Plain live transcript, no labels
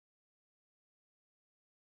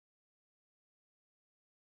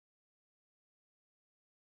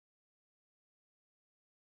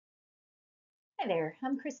Hi there,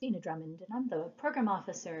 I'm Christina Drummond, and I'm the Program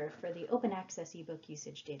Officer for the Open Access eBook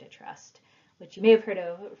Usage Data Trust, which you may have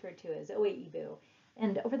referred to as OAEBU.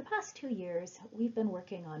 And over the past 2 years, we've been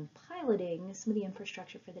working on piloting some of the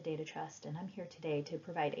infrastructure for the Data Trust, and I'm here today to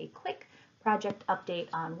provide a quick project update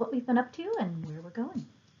on what we've been up to and where we're going.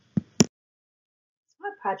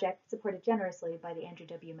 Our project, supported generously by the Andrew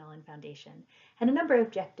W. Mellon Foundation, had a number of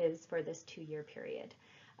objectives for this 2-year period.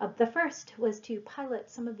 The first was to pilot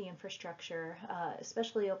some of the infrastructure,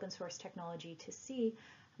 especially open source technology, to see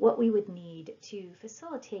what we would need to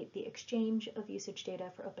facilitate the exchange of usage data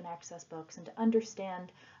for open access books and to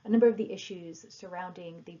understand a number of the issues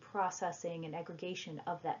surrounding the processing and aggregation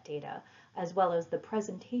of that data, as well as the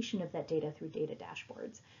presentation of that data through data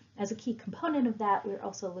dashboards. As a key component of that, we're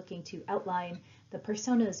also looking to outline the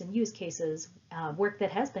personas and use cases, work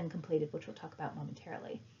that has been completed, which we'll talk about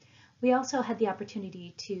momentarily. We also had the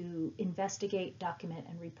opportunity to investigate, document,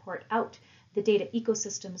 and report out the data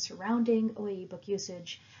ecosystem surrounding OA book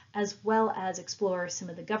usage, as well as explore some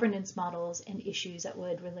of the governance models and issues that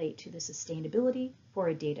would relate to the sustainability for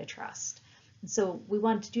a data trust. And so we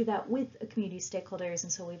wanted to do that with community stakeholders,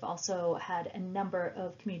 and so we've also had a number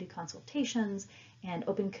of community consultations and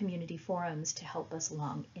open community forums to help us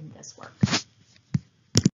along in this work.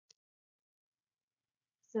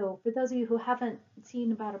 So for those of you who haven't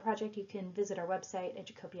seen about our project, you can visit our website,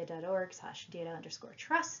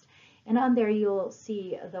 educopia.org/data_trust. And on there, you'll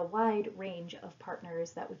see the wide range of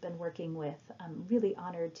partners that we've been working with. I'm really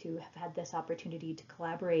honored to have had this opportunity to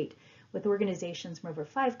collaborate with organizations from over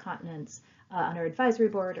 5 continents on our advisory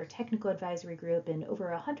board, our technical advisory group, and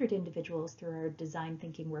over 100 individuals through our design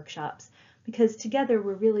thinking workshops, because together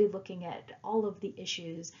we're really looking at all of the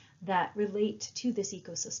issues that relate to this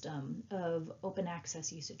ecosystem of open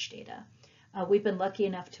access usage data. We've been lucky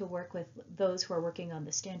enough to work with those who are working on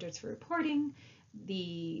the standards for reporting,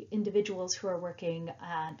 the individuals who are working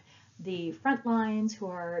at the front lines who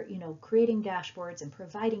are, creating dashboards and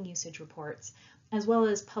providing usage reports, as well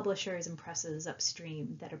as publishers and presses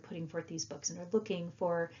upstream that are putting forth these books and are looking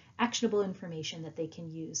for actionable information that they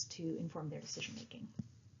can use to inform their decision making.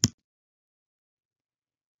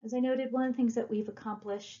 As I noted, one of the things that we've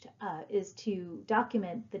accomplished is to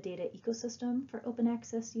document the data ecosystem for open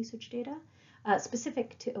access usage data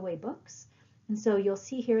specific to OA books. And so you'll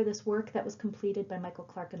see here this work that was completed by Michael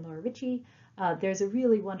Clark and Laura Ritchie. There's a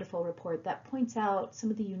really wonderful report that points out some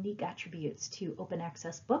of the unique attributes to open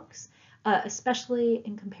access books, especially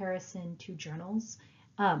in comparison to journals,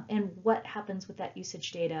 and what happens with that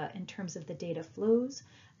usage data in terms of the data flows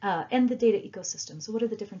and the data ecosystem. So what are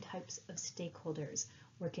the different types of stakeholders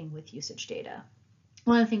working with usage data?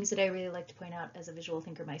 One of the things that I really like to point out as a visual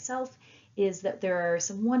thinker myself is that there are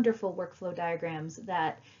some wonderful workflow diagrams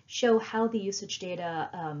that show how the usage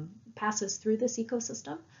data passes through this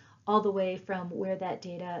ecosystem, all the way from where that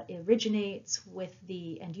data originates with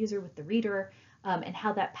the end user, with the reader, and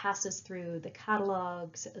how that passes through the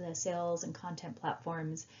catalogs, the sales and content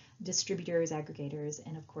platforms, distributors, aggregators,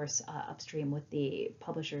 and of course upstream with the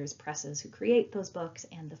publishers, presses who create those books,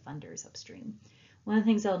 and the funders upstream. One of the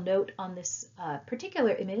things I'll note on this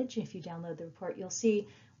particular image, if you download the report, you'll see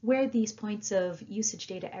where these points of usage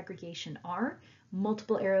data aggregation are,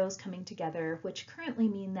 multiple arrows coming together, which currently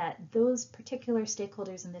mean that those particular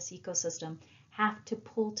stakeholders in this ecosystem have to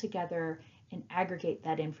pull together and aggregate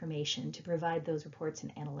that information to provide those reports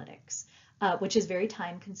and analytics, which is very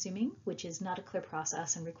time consuming, which is not a clear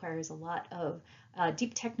process and requires a lot of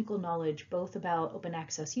deep technical knowledge, both about open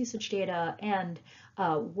access usage data and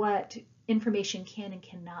what information can and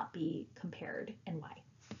cannot be compared and why.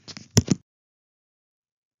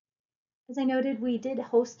 As I noted, we did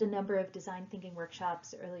host a number of design thinking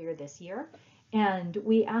workshops earlier this year, and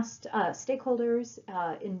we asked stakeholders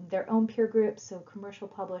in their own peer groups, so commercial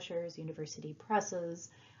publishers, university presses,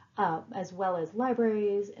 as well as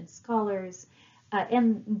libraries and scholars,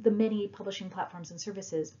 and the many publishing platforms and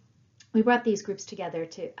services. We brought these groups together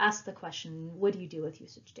to ask the question, what do you do with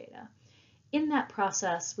usage data? In that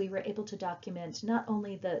process, we were able to document not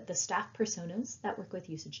only the staff personas that work with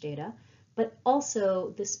usage data, but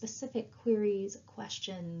also the specific queries,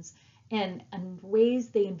 questions, and ways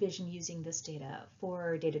they envision using this data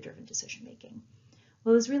for data-driven decision-making.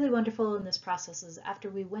 What was really wonderful in this process is after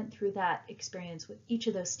we went through that experience with each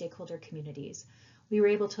of those stakeholder communities, we were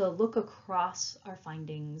able to look across our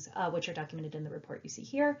findings, which are documented in the report you see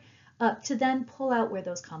here, to then pull out where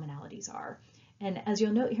those commonalities are. And as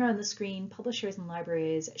you'll note here on the screen, publishers and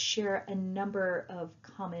libraries share a number of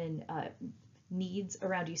common needs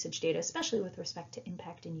around usage data, especially with respect to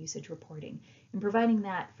impact and usage reporting, and providing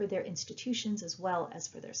that for their institutions as well as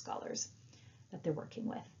for their scholars that they're working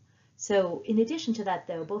with. So in addition to that,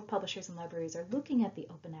 though, both publishers and libraries are looking at the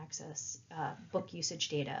open access book usage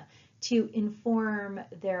data to inform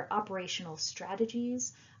their operational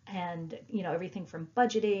strategies and everything from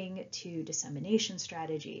budgeting to dissemination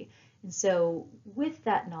strategy. And so with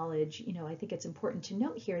that knowledge, I think it's important to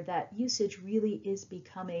note here that usage really is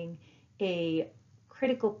becoming a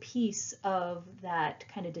critical piece of that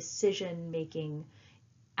kind of decision making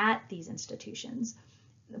at these institutions.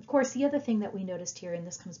 Of course, the other thing that we noticed here, and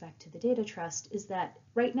this comes back to the data trust, is that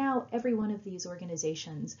right now every one of these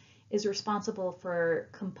organizations is responsible for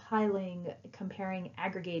compiling, comparing,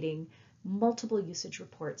 aggregating multiple usage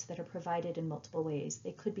reports that are provided in multiple ways.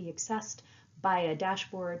 They could be accessed by a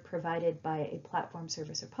dashboard provided by a platform,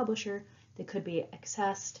 service, or publisher. They could be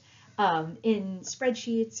accessed in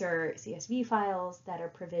spreadsheets or CSV files that are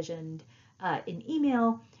provisioned in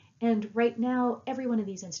email. And right now, every one of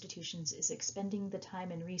these institutions is expending the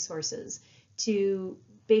time and resources to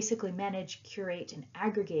basically manage, curate, and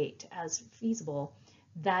aggregate as feasible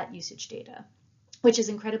that usage data, which is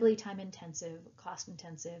incredibly time intensive, cost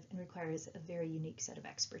intensive, and requires a very unique set of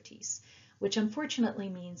expertise, which unfortunately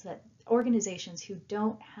means that organizations who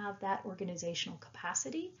don't have that organizational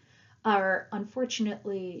capacity are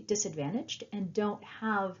unfortunately disadvantaged and don't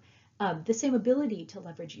have the same ability to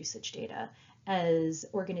leverage usage data as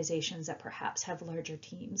organizations that perhaps have larger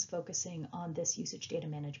teams focusing on this usage data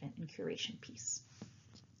management and curation piece.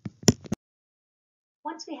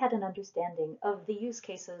 Once we had an understanding of the use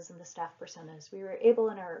cases and the staff personas, we were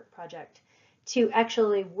able in our project to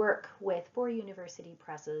actually work with 4 university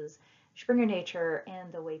presses, Springer Nature,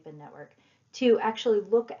 and the WAPN network to actually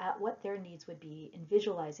look at what their needs would be in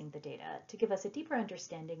visualizing the data to give us a deeper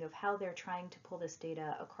understanding of how they're trying to pull this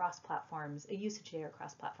data across platforms, a usage data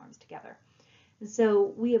across platforms together. And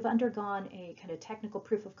so we have undergone a kind of technical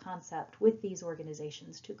proof of concept with these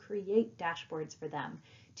organizations to create dashboards for them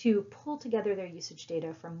to pull together their usage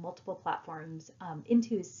data from multiple platforms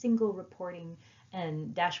into a single reporting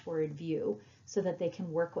and dashboard view so that they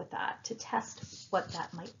can work with that to test what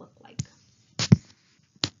that might look like.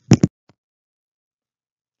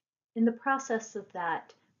 In the process of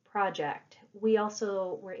that project, we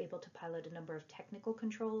also were able to pilot a number of technical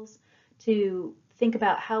controls to think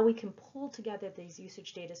about how we can pull together these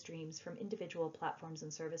usage data streams from individual platforms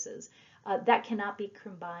and services that cannot be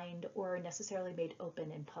combined or necessarily made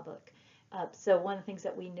open in public. So one of the things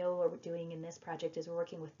that we know we're doing in this project is we're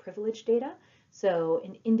working with privileged data. So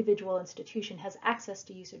an individual institution has access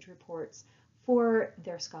to usage reports for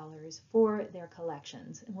their scholars, for their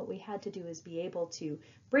collections. And what we had to do is be able to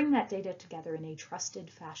bring that data together in a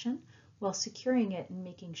trusted fashion while securing it and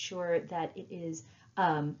making sure that it is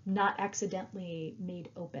not accidentally made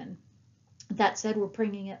open. That said, we're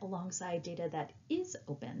bringing it alongside data that is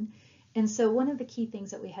open. And so one of the key things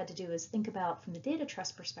that we had to do is think about, from the data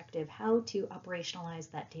trust perspective, how to operationalize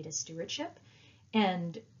that data stewardship.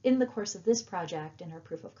 And in the course of this project and our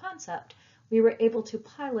proof of concept, we were able to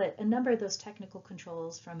pilot a number of those technical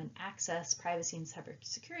controls from an access, privacy, and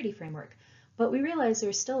cybersecurity framework. But we realized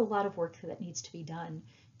there's still a lot of work that needs to be done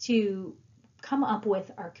to come up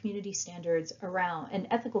with our community standards around and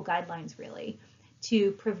ethical guidelines, really,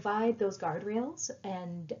 to provide those guardrails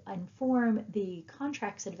and inform the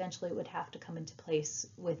contracts that eventually would have to come into place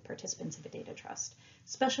with participants of a data trust,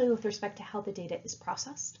 especially with respect to how the data is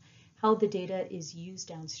processed, how the data is used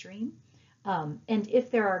downstream. And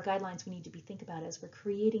if there are guidelines we need to be thinking about as we're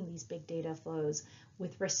creating these big data flows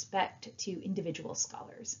with respect to individual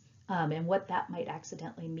scholars and what that might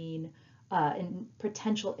accidentally mean and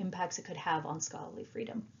potential impacts it could have on scholarly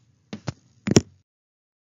freedom.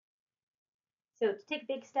 So to take a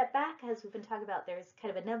big step back, as we've been talking about, there's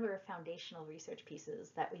kind of a number of foundational research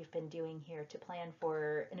pieces that we've been doing here to plan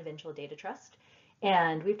for an eventual data trust.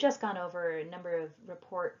 And we've just gone over a number of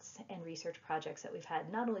reports and research projects that we've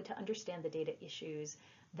had, not only to understand the data issues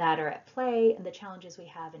that are at play and the challenges we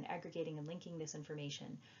have in aggregating and linking this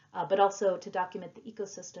information, but also to document the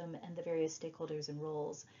ecosystem and the various stakeholders and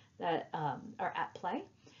roles that are at play.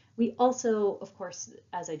 We also, of course,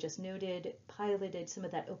 as I just noted, piloted some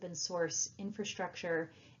of that open source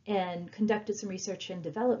infrastructure and conducted some research and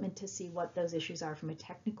development to see what those issues are from a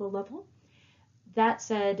technical level. That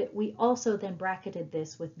said, we also then bracketed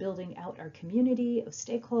this with building out our community of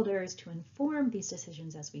stakeholders to inform these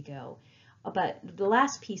decisions as we go. But the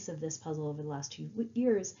last piece of this puzzle over the last 2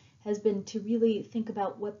 years has been to really think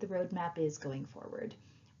about what the roadmap is going forward.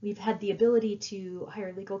 We've had the ability to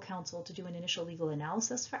hire legal counsel to do an initial legal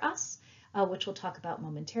analysis for us, which we'll talk about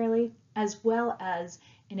momentarily, as well as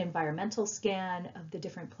an environmental scan of the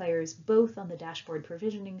different players, both on the dashboard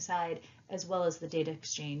provisioning side, as well as the data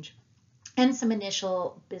exchange, and some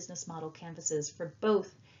initial business model canvases for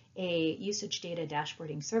both a usage data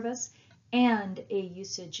dashboarding service, and a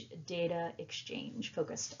usage data exchange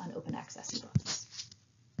focused on open access ebooks.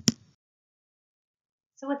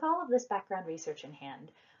 So with all of this background research in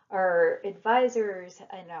hand, our advisors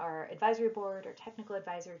and our advisory board, our technical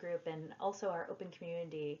advisory group, and also our open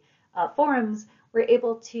community forums were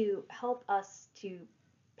able to help us to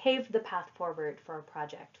pave the path forward for our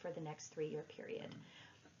project for the next 3-year period.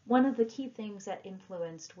 One of the key things that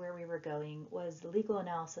influenced where we were going was the legal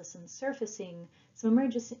analysis and surfacing some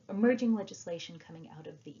emerging legislation coming out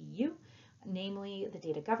of the EU, namely the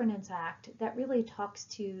Data Governance Act, that really talks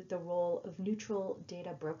to the role of neutral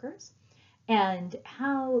data brokers and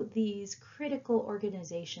how these critical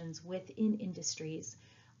organizations within industries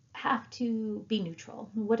have to be neutral,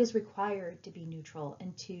 what is required to be neutral,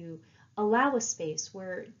 and to allow a space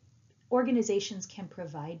where organizations can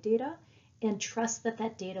provide data and trust that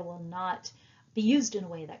that data will not be used in a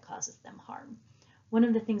way that causes them harm. One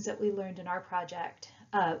of the things that we learned in our project,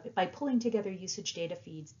 by pulling together usage data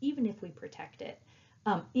feeds, even if we protect it,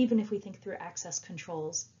 even if we think through access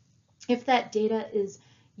controls, if that data is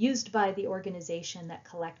used by the organization that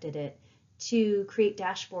collected it to create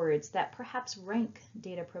dashboards that perhaps rank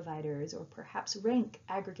data providers or perhaps rank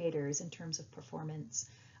aggregators in terms of performance,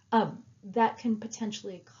 that can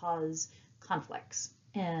potentially cause conflicts,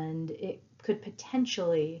 and it could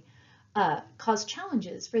potentially cause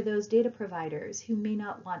challenges for those data providers who may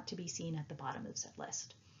not want to be seen at the bottom of said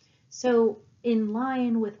list. So in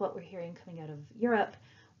line with what we're hearing coming out of Europe,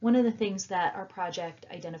 one of the things that our project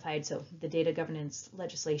identified, so the data governance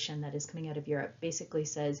legislation that is coming out of Europe basically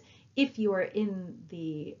says, if you are in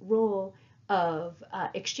the role of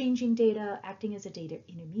exchanging data, acting as a data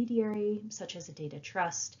intermediary, such as a data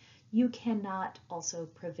trust, you cannot also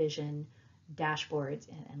provision dashboards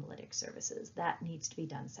and analytics services. That needs to be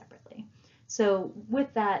done separately. So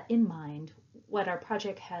with that in mind, what our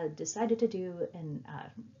project had decided to do, and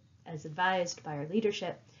as advised by our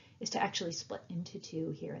leadership, is to actually split into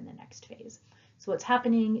 2 here in the next phase. So what's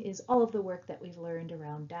happening is all of the work that we've learned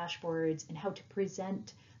around dashboards and how to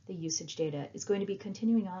present the usage data is going to be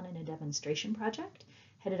continuing on in a demonstration project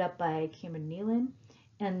headed up by Cameron Nealon.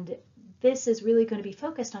 And this is really going to be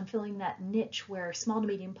focused on filling that niche where small to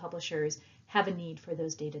medium publishers have a need for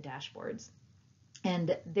those data dashboards.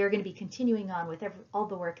 And they're going to be continuing on with all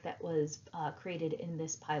the work that was created in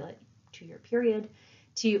this pilot 2-year period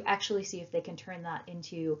to actually see if they can turn that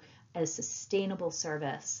into a sustainable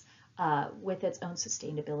service with its own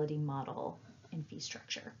sustainability model and fee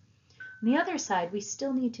structure. On the other side, we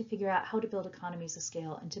still need to figure out how to build economies of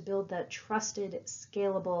scale and to build the trusted,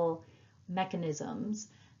 scalable mechanisms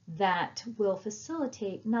that will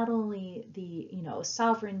facilitate not only the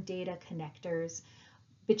sovereign data connectors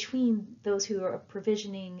between those who are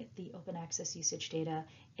provisioning the open access usage data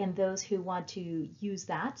and those who want to use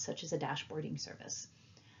that, such as a dashboarding service.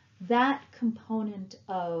 That component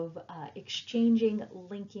of exchanging,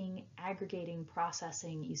 linking, aggregating,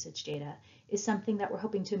 processing usage data is something that we're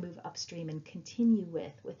hoping to move upstream and continue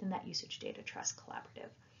within that usage data trust collaborative.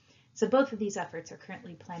 So both of these efforts are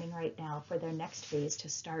currently planning right now for their next phase to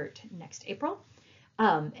start next April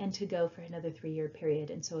and to go for another 3-year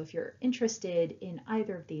period. And so if you're interested in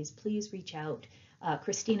either of these, please reach out,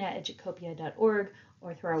 Christina at Educopia.org,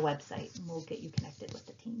 or through our website, and we'll get you connected with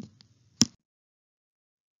the team.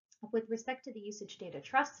 With respect to the usage data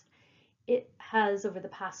trust, it has over the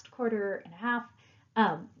past 1.5 quarters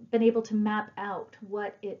been able to map out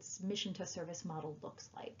what its mission to service model looks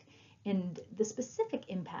like and the specific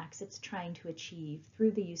impacts it's trying to achieve through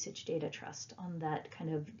the usage data trust on that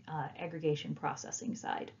kind of aggregation processing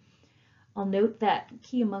side. I'll note that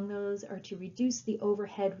key among those are to reduce the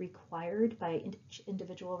overhead required by each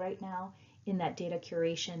individual right now in that data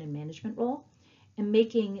curation and management role, and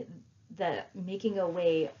making a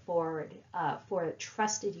way forward for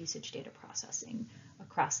trusted usage data processing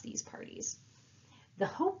across these parties. The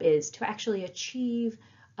hope is to actually achieve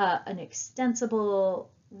an extensible,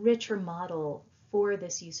 richer model for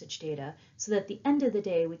this usage data so that at the end of the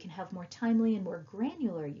day we can have more timely and more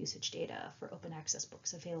granular usage data for open access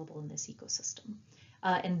books available in this ecosystem,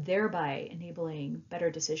 and thereby enabling better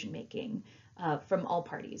decision making from all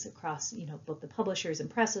parties across both the publishers and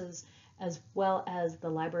presses, as well as the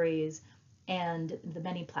libraries and the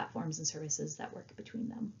many platforms and services that work between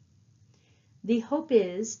them. The hope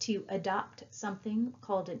is to adopt something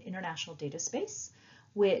called an international data space,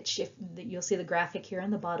 which you'll see the graphic here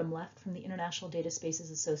on the bottom left from the International Data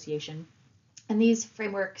Spaces Association. And these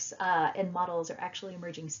frameworks and models are actually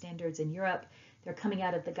emerging standards in Europe. They're coming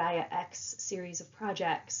out of the Gaia X series of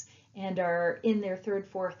projects and are in their 3rd,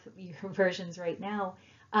 4th year versions right now.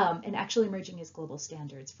 and actually emerging as global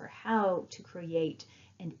standards for how to create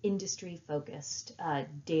an industry-focused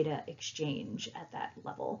data exchange at that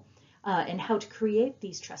level, and how to create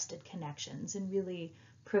these trusted connections and really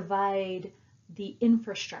provide the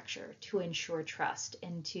infrastructure to ensure trust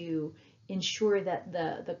and to ensure that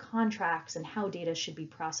the contracts and how data should be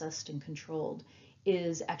processed and controlled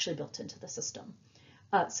is actually built into the system.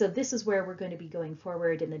 So this is where we're going to be going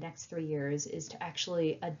forward in the next 3 years, is to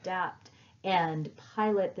actually adapt and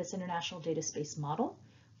pilot this international data space model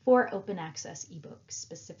for open access ebooks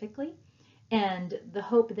specifically. And the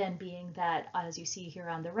hope then being that, as you see here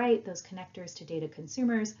on the right, those connectors to data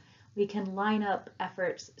consumers, we can line up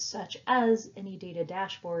efforts such as any data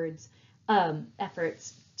dashboards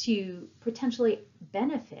efforts to potentially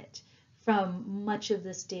benefit from much of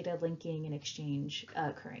this data linking and exchange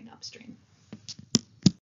occurring upstream.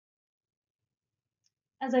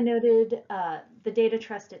 As I noted, the data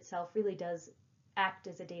trust itself really does act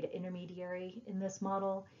as a data intermediary in this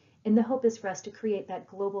model, and the hope is for us to create that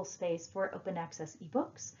global space for open access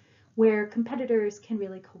ebooks where competitors can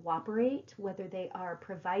really cooperate, whether they are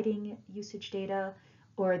providing usage data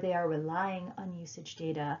or they are relying on usage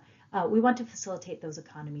data. We want to facilitate those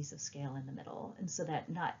economies of scale in the middle, and so that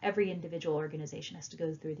not every individual organization has to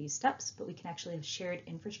go through these steps, but we can actually have shared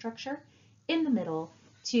infrastructure in the middle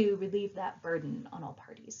to relieve that burden on all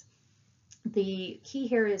parties. The key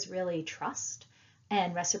here is really trust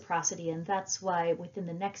and reciprocity, and that's why within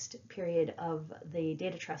the next period of the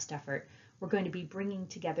data trust effort, we're going to be bringing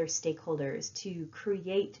together stakeholders to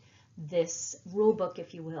create this rule book,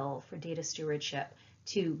 if you will, for data stewardship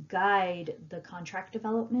to guide the contract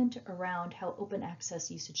development around how open access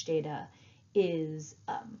usage data is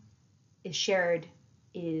shared,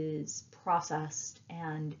 is processed,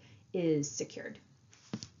 and is secured.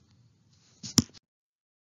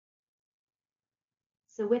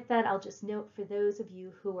 So with that, I'll just note for those of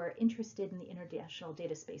you who are interested in the international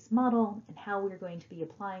data space model and how we're going to be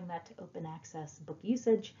applying that to open access book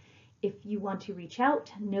usage, if you want to reach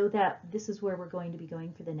out, know that this is where we're going to be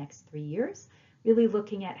going for the next 3 years, really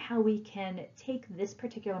looking at how we can take this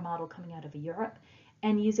particular model coming out of Europe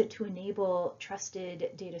and use it to enable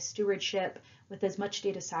trusted data stewardship with as much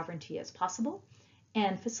data sovereignty as possible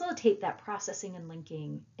and facilitate that processing and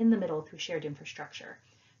linking in the middle through shared infrastructure,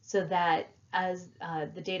 so that as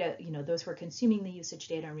the data, those who are consuming the usage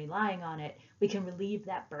data and relying on it, we can relieve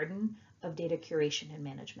that burden of data curation and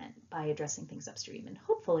management by addressing things upstream, and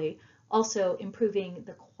hopefully also improving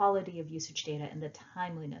the quality of usage data and the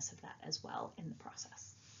timeliness of that as well in the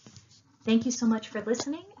process. Thank you so much for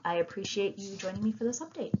listening. I appreciate you joining me for this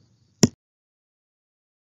update.